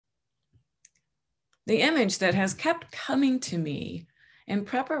The image that has kept coming to me in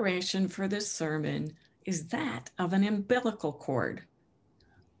preparation for this sermon is that of an umbilical cord.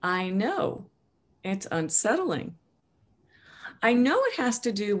 I know it's unsettling. I know it has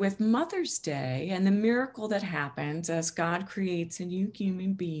to do with Mother's Day and the miracle that happens as God creates a new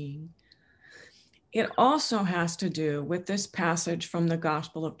human being. It also has to do with this passage from the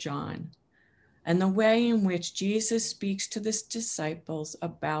Gospel of John and the way in which Jesus speaks to his disciples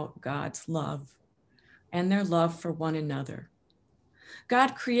about God's love and their love for one another.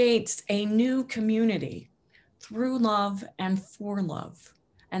 God creates a new community through love and for love,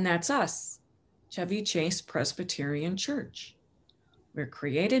 and that's us, Chevy Chase Presbyterian Church. We're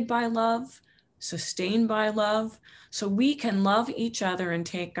created by love, sustained by love, so we can love each other and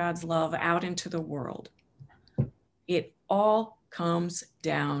take God's love out into the world. It all comes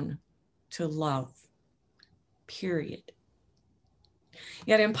down to love, period.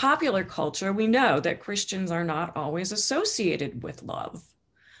 Yet in popular culture, we know that Christians are not always associated with love.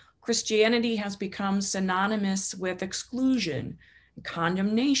 Christianity has become synonymous with exclusion,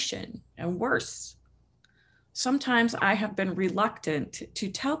 condemnation, and worse. Sometimes I have been reluctant to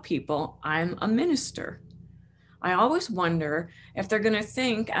tell people I'm a minister. I always wonder if they're going to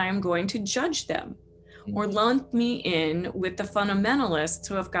think I'm going to judge them or lump me in with the fundamentalists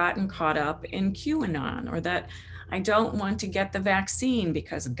who have gotten caught up in QAnon, or that I don't want to get the vaccine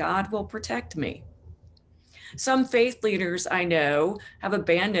because God will protect me. Some faith leaders I know have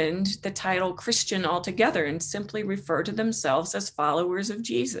abandoned the title Christian altogether and simply refer to themselves as followers of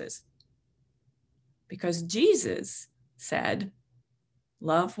Jesus. Because Jesus said,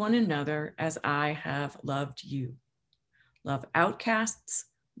 "Love one another as I have loved you." Love outcasts,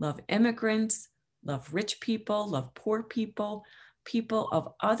 love immigrants, love rich people, love poor people, people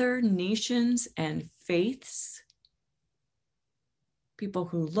of other nations and faiths, people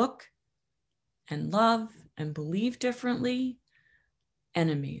who look and love and believe differently,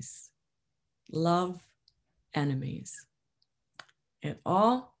 enemies. Love enemies. It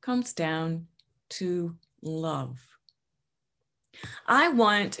all comes down to love. I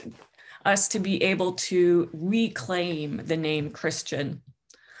want us to be able to reclaim the name Christian.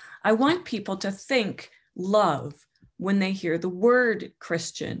 I want people to think love when they hear the word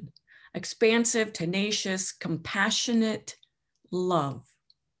Christian, expansive, tenacious, compassionate love.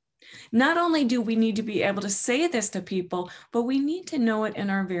 Not only do we need to be able to say this to people, but we need to know it in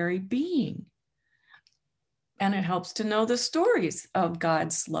our very being. And it helps to know the stories of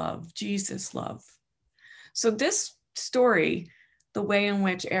God's love, Jesus' love. So this story, the way in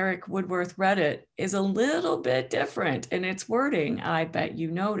which Eric Woodworth read it, is a little bit different in its wording, I bet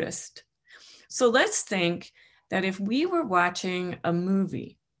you noticed. So let's think that if we were watching a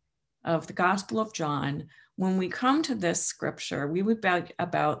movie of the Gospel of John, when we come to this scripture, we would be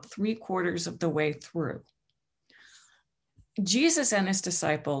about 3/4 of the way through. Jesus and his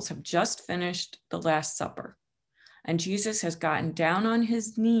disciples have just finished the Last Supper, and Jesus has gotten down on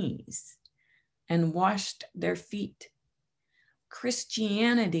his knees and washed their feet.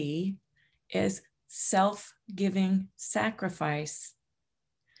 Christianity is self-giving sacrifice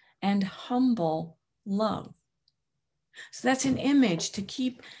and humble love. So that's an image to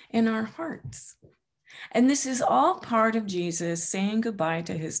keep in our hearts. And this is all part of Jesus saying goodbye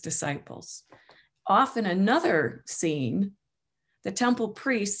to his disciples. Often another scene, the temple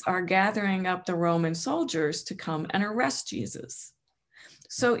priests are gathering up the Roman soldiers to come and arrest Jesus.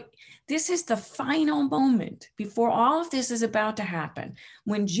 So this is the final moment before all of this is about to happen.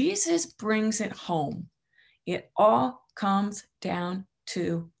 When Jesus brings it home, it all comes down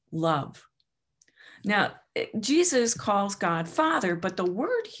to love. Now, Jesus calls God Father, but the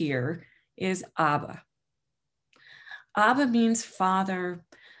word here is Abba. Abba means father,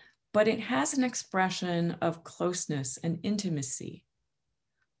 but it has an expression of closeness and intimacy,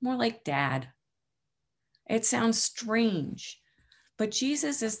 more like dad. It sounds strange, but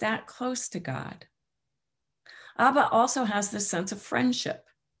Jesus is that close to God. Abba also has this sense of friendship.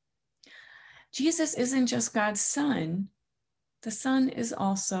 Jesus isn't just God's son, the son is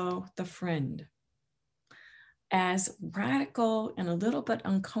also the friend. As radical and a little bit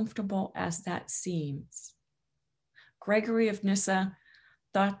uncomfortable as that seems, Gregory of Nyssa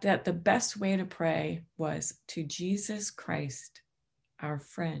thought that the best way to pray was to Jesus Christ, our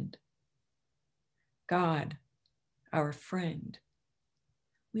friend. God, our friend.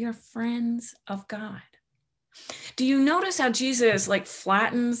 We are friends of God. Do you notice how Jesus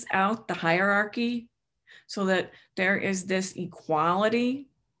flattens out the hierarchy so that there is this equality?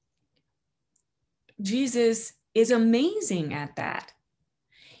 Jesus is amazing at that.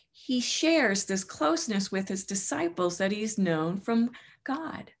 He shares this closeness with his disciples that he's known from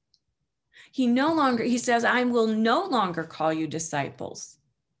God. He says, I will no longer call you disciples,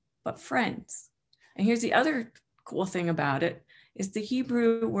 but friends. And here's the other cool thing about it is the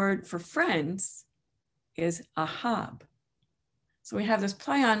Hebrew word for friends is ahab. So we have this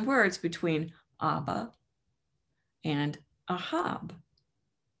play on words between Abba and Ahab.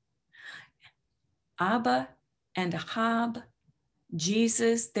 Abba and Ahab,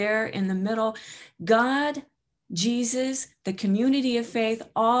 Jesus there in the middle, God, Jesus, the community of faith,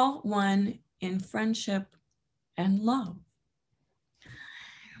 all one in friendship and love.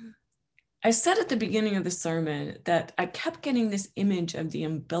 I said at the beginning of the sermon that I kept getting this image of the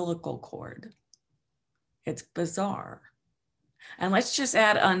umbilical cord. It's bizarre. And let's just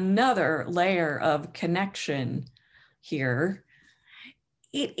add another layer of connection here.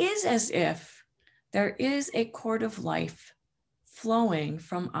 It is as if there is a cord of life flowing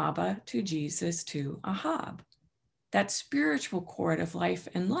from Abba to Jesus to Ahab, that spiritual cord of life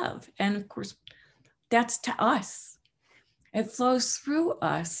and love. And of course, that's to us. It flows through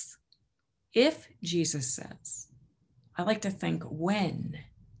us if Jesus says, I like to think when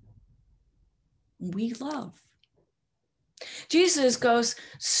we love. Jesus goes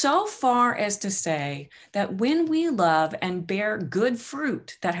so far as to say that when we love and bear good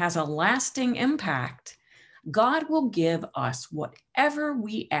fruit that has a lasting impact, God will give us whatever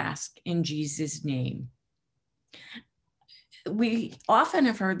we ask in Jesus' name. We often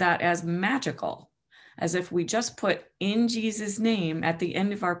have heard that as magical, as if we just put in Jesus' name at the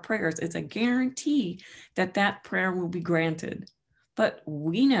end of our prayers, it's a guarantee that that prayer will be granted. But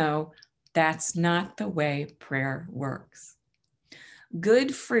we know that's not the way prayer works.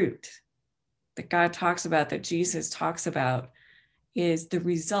 Good fruit that God talks about, that Jesus talks about, is the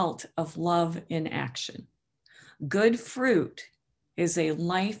result of love in action. Good fruit is a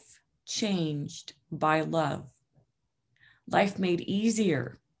life changed by love. Life made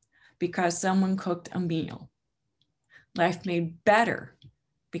easier because someone cooked a meal. Life made better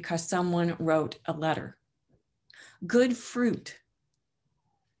because someone wrote a letter. Good fruit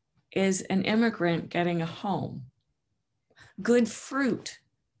is an immigrant getting a home. Good fruit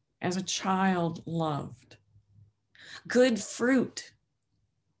as a child loved. Good fruit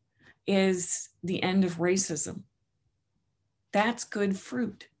is the end of racism. That's good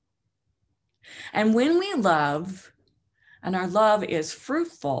fruit. And when we love, and our love is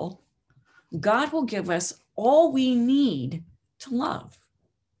fruitful, God will give us all we need to love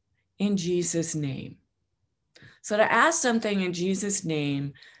in Jesus' name. So to ask something in Jesus'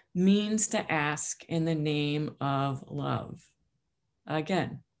 name means to ask in the name of love.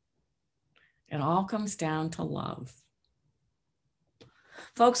 Again, it all comes down to love.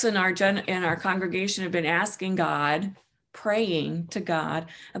 Folks in our congregation have been asking God, praying to God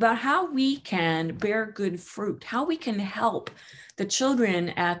about how we can bear good fruit, how we can help the children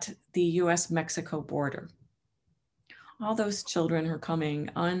at the US-Mexico border. All those children are coming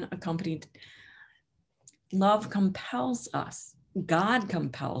unaccompanied. Love compels us. God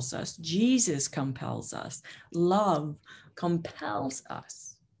compels us. Jesus compels us. Love compels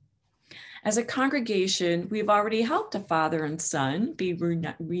us. As a congregation, we've already helped a father and son be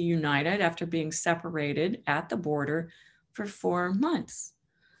reunited after being separated at the border for 4 months.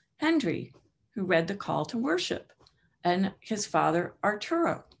 Henry, who read the call to worship, and his father,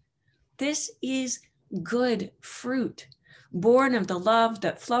 Arturo. This is good fruit, born of the love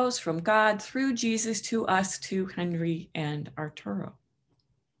that flows from God through Jesus to us, to Henry and Arturo.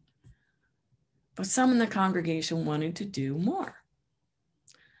 But some in the congregation wanted to do more.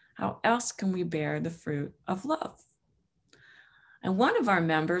 How else can we bear the fruit of love? And one of our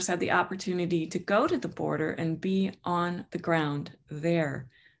members had the opportunity to go to the border and be on the ground there,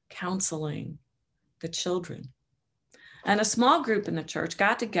 counseling the children. And a small group in the church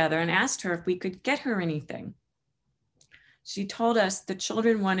got together and asked her if we could get her anything. She told us the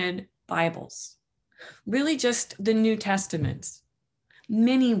children wanted Bibles, really just the New Testaments,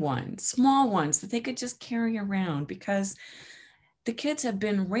 mini ones, small ones that they could just carry around, because the kids have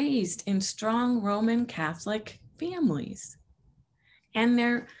been raised in strong Roman Catholic families, and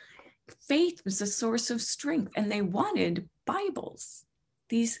their faith was a source of strength, and they wanted Bibles,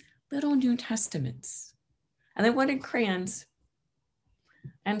 these little New Testaments, and they wanted crayons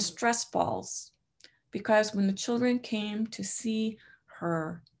and stress balls, because when the children came to see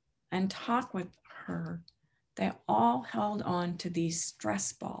her and talk with her, they all held on to these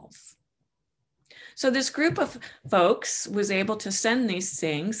stress balls. So this group of folks was able to send these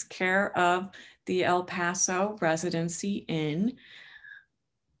things, care of the El Paso Residency Inn.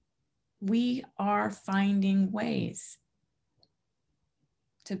 We are finding ways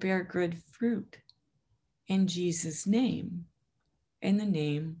to bear good fruit in Jesus' name, in the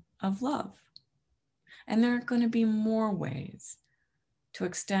name of love. And there are going to be more ways to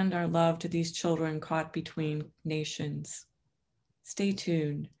extend our love to these children caught between nations. Stay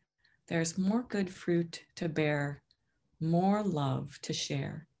tuned. There's more good fruit to bear, more love to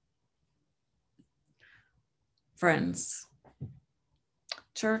share. Friends,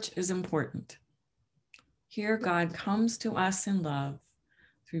 church is important. Here, God comes to us in love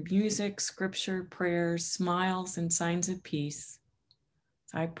through music, scripture, prayers, smiles, and signs of peace.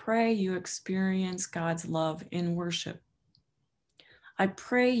 I pray you experience God's love in worship. I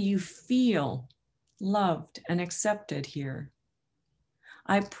pray you feel loved and accepted here.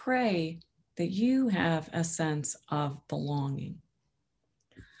 I pray that you have a sense of belonging.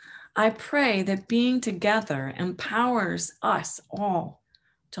 I pray that being together empowers us all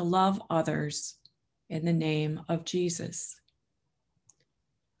to love others in the name of Jesus.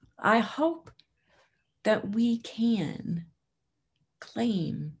 I hope that we can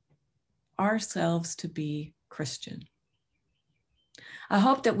claim ourselves to be Christian. I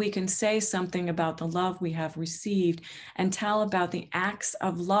hope that we can say something about the love we have received and tell about the acts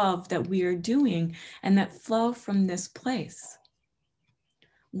of love that we are doing and that flow from this place.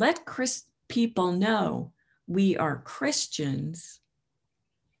 Let people know we are Christians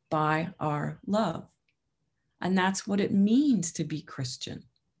by our love. And that's what it means to be Christian.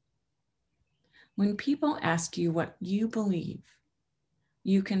 When people ask you what you believe,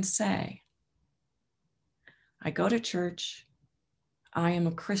 you can say, I go to church, I am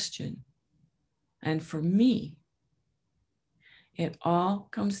a Christian, and for me, it all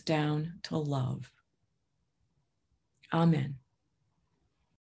comes down to love. Amen.